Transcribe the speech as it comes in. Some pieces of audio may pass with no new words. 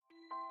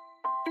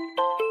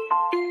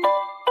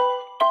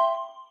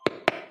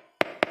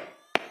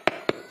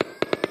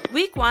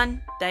Week 1,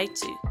 Day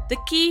 2. The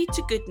key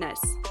to goodness.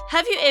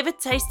 Have you ever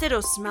tasted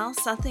or smelled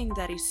something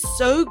that is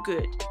so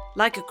good,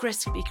 like a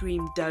Krispy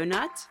Kreme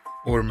donut?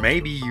 Or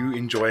maybe you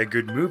enjoy a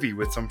good movie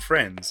with some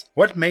friends.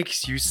 What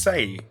makes you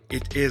say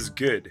it is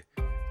good?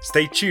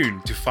 Stay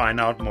tuned to find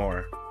out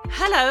more.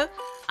 Hello,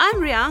 I'm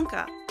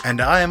Rianka. And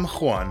I am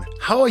Juan.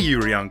 How are you,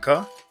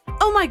 Rianka?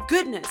 Oh my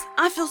goodness,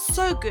 I feel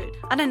so good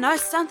and I know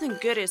something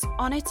good is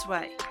on its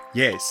way.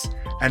 Yes,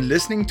 and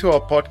listening to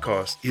our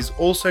podcast is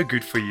also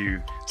good for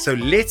you. So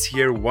let's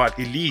hear what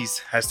Elise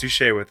has to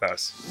share with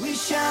us. We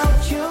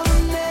shout your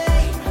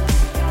name,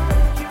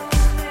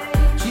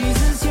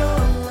 Jesus, your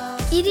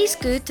love. It is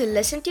good to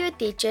listen to your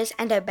teachers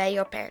and obey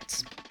your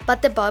parents.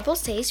 But the Bible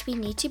says we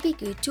need to be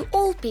good to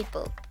all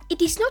people.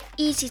 It is not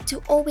easy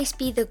to always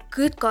be the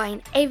good guy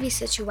in every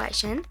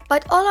situation,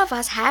 but all of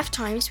us have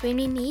times when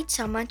we need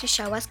someone to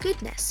show us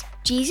goodness.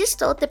 Jesus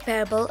told the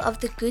parable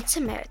of the Good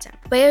Samaritan,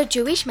 where a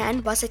Jewish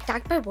man was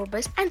attacked by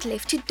robbers and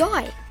left to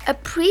die. A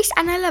priest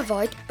and a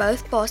Levite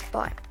both passed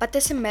by, but the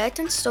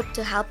Samaritan stopped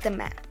to help the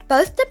man.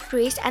 Both the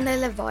priest and the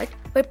Levite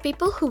were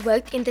people who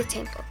worked in the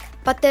temple,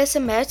 but the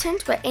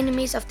Samaritans were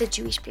enemies of the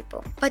Jewish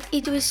people. But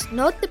it was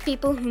not the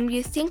people whom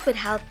you think would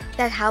help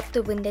that helped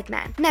the wounded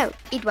man. No,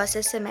 it was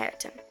the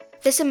Samaritan.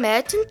 The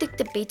Samaritan took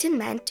the beaten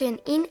man to an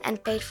inn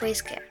and paid for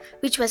his care,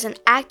 which was an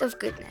act of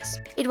goodness.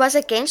 It was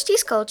against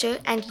his culture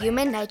and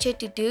human nature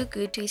to do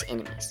good to his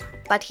enemies,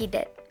 but he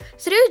did.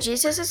 Through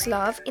Jesus'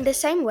 love, in the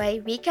same way,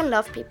 we can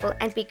love people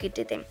and be good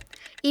to them,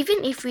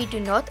 even if we do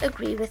not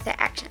agree with their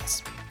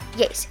actions.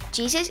 Yes,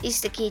 Jesus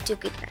is the key to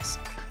goodness.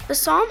 The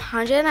Psalm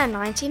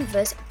 119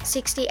 verse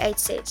 68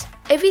 says,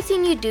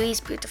 "Everything you do is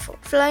beautiful,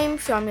 flowing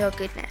from your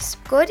goodness."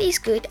 God is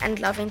good and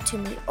loving to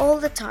me all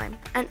the time,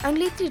 and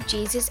only through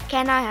Jesus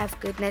can I have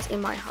goodness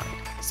in my heart.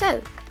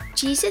 So,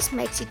 Jesus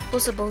makes it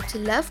possible to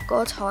love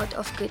God's heart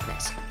of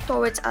goodness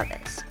towards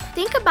others.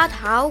 Think about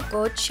how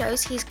God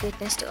shows His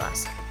goodness to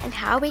us, and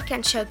how we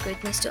can show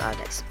goodness to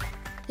others.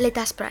 Let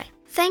us pray.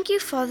 Thank you,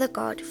 Father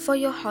God, for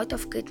your heart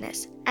of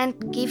goodness,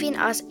 and giving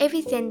us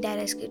everything that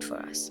is good for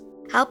us.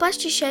 Help us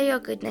to show your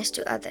goodness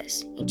to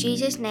others. In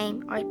Jesus'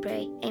 name I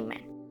pray,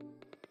 Amen.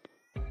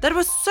 That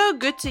was so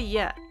good to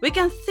hear. We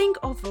can think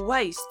of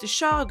ways to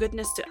show our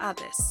goodness to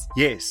others.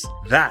 Yes,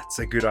 that's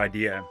a good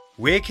idea.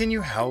 Where can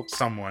you help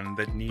someone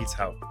that needs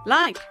help?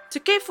 Like to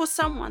care for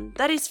someone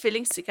that is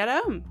feeling sick at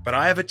home. But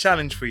I have a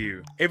challenge for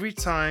you. Every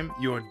time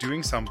you are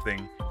doing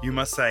something, you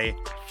must say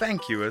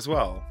thank you as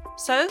well.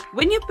 So,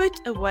 when you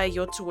put away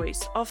your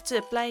toys after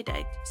a play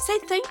date, say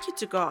thank you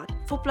to God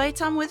for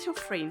playtime with your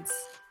friends.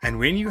 And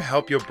when you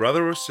help your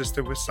brother or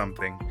sister with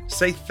something,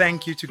 say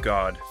thank you to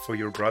God for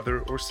your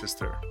brother or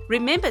sister.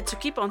 Remember to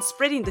keep on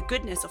spreading the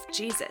goodness of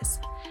Jesus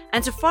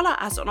and to follow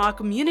us on our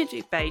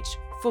community page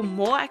for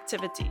more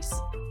activities.